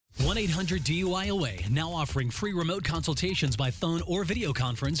1-800-DUIOA, now offering free remote consultations by phone or video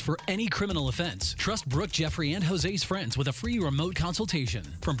conference for any criminal offense. Trust Brooke, Jeffrey, and Jose's friends with a free remote consultation.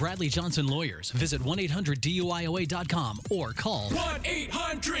 From Bradley Johnson Lawyers, visit 1-800-DUIOA.com or call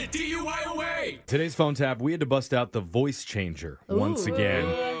 1-800-DUIOA. Today's phone tap, we had to bust out the voice changer once again.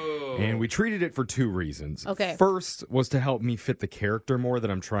 And we treated it for two reasons. Okay. First was to help me fit the character more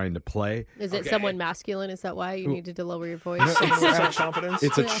that I'm trying to play. Is it someone masculine? Is that why you needed to lower your voice? Confidence.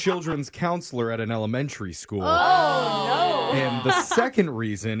 It's a children's counselor at an elementary school. Oh, no. And the second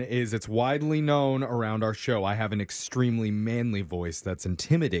reason is it's widely known around our show I have an extremely manly voice that's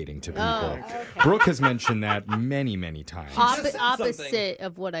intimidating to people. Oh, okay. Brooke has mentioned that many, many times. Opposite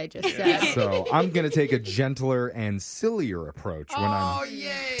of what I just said. So I'm going to take a gentler and sillier approach when I'm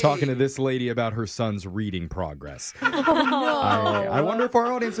talking to this lady about her son's reading progress. I wonder if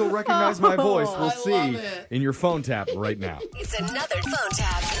our audience will recognize my voice. We'll see in your phone tap right now. It's another phone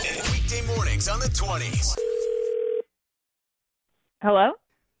tap. Weekday mornings on the 20s. Hello?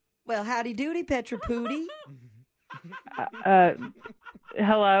 Well, howdy doody, Petra Pooty.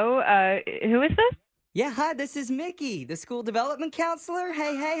 Hello? Who is this? Yeah, hi, this is Mickey, the school development counselor.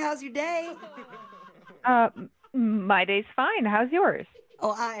 Hey, how's your day? My day's fine. How's yours?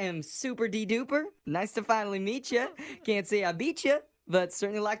 Oh, I am super de-duper. Nice to finally meet you. Can't say I beat you, but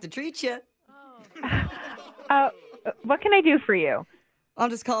certainly like to treat you. What can I do for you? I'm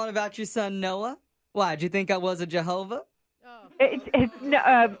just calling about your son, Noah. Why, did you think I was a Jehovah?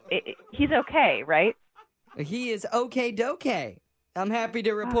 He's okay, right? He is okay-dokay. I'm happy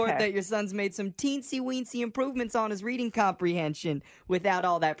to report Okay. that your son's made some teensy-weensy improvements on his reading comprehension without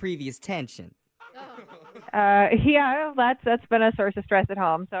all that previous tension. Yeah, that's been a source of stress at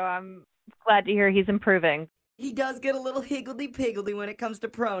home, so I'm glad to hear he's improving. He does get a little higgledy-piggledy when it comes to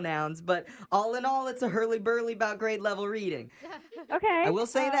pronouns, but all in all, it's a hurly-burly about grade-level reading. Okay. I will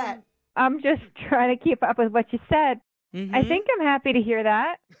say that. I'm just trying to keep up with what you said. Mhm. I think I'm happy to hear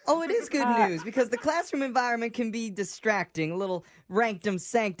that. Oh, it is good news, because the classroom environment can be distracting, a little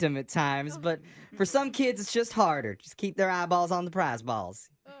ranctum-sanctum at times, but for some kids, it's just harder. Just keep their eyeballs on the prize balls.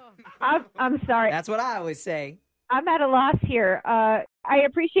 I'm sorry. That's what I always say. I'm at a loss here. I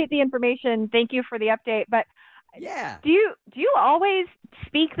appreciate the information. Thank you for the update, but Yeah. do you always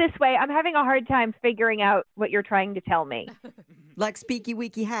speak this way? I'm having a hard time figuring out what you're trying to tell me. Like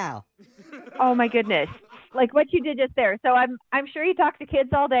Speaky-Weaky how? Oh my goodness. Like what you did just there. So I'm sure you talk to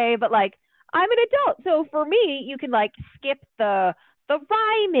kids all day, but like I'm an adult. So for me, you can like skip the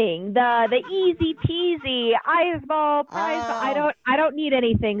rhyming, the easy peasy, eyeball, prize. Oh. I don't need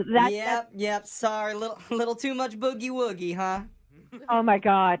anything. Yep. Sorry, little too much boogie-woogie, huh? Oh my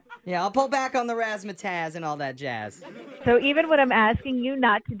God. Yeah, I'll pull back on the razzmatazz and all that jazz. So even when I'm asking you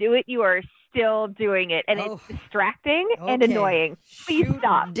not to do it, you are still doing it, and it's distracting and Okay. annoying. Please Shoot,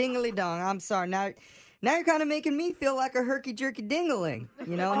 stop. Dingly-dong. I'm sorry. Now you're kind of making me feel like a herky-jerky dingling,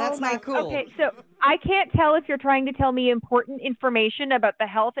 and that's not cool. Okay, so I can't tell if you're trying to tell me important information about the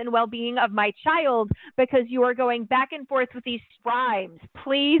health and well-being of my child because you are going back and forth with these rhymes.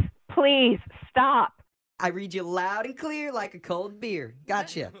 Please stop. I read you loud and clear like a cold beer.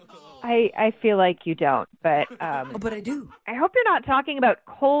 Gotcha. I feel like you don't, but Oh, but I do. I hope you're not talking about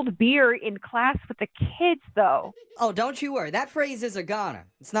cold beer in class with the kids, though. Oh, don't you worry. That phrase is a goner.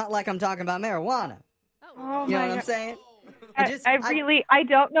 It's not like I'm talking about marijuana. Oh You know my what I'm God. saying? I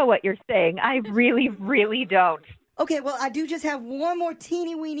don't know what you're saying. I really don't. Okay, well, I do just have one more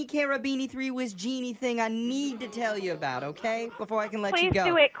teeny-weeny carabini 3-whiz genie thing I need to tell you about, okay? Before I can let you Please go.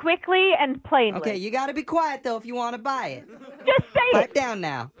 do it quickly and plainly. Okay, you gotta be quiet, though, if you want to buy it. Just say Pipe it. down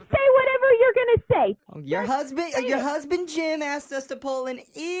now. Say whatever you're going to say. Oh, your husband Jim asked us to pull an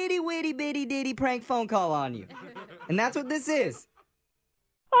itty-witty-bitty-ditty prank phone call on you. And that's what this is.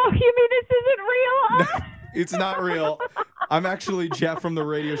 Oh, you mean this isn't real? It's not real. I'm actually Jeff from the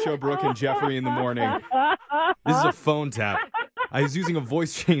radio show Brooke and Jeffrey in the Morning. This is a phone tap. I was using a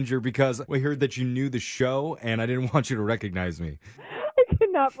voice changer because we heard that you knew the show and I didn't want you to recognize me. I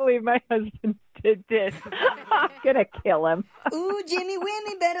cannot believe my husband did this. I'm going to kill him. Ooh, Jimmy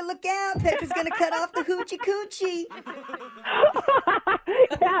Wimmy, better look out. Petra's gonna cut off the hoochie coochie.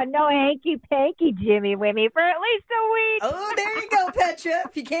 Yeah, no hanky-panky, Jimmy Wimmy, for at least a week. Oh, there you go, Petra.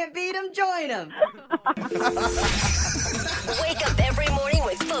 If you can't beat him, join him. Wake up every morning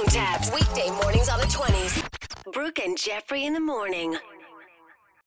with phone taps. Weekday mornings on the 20s. Brooke and Jeffrey in the morning.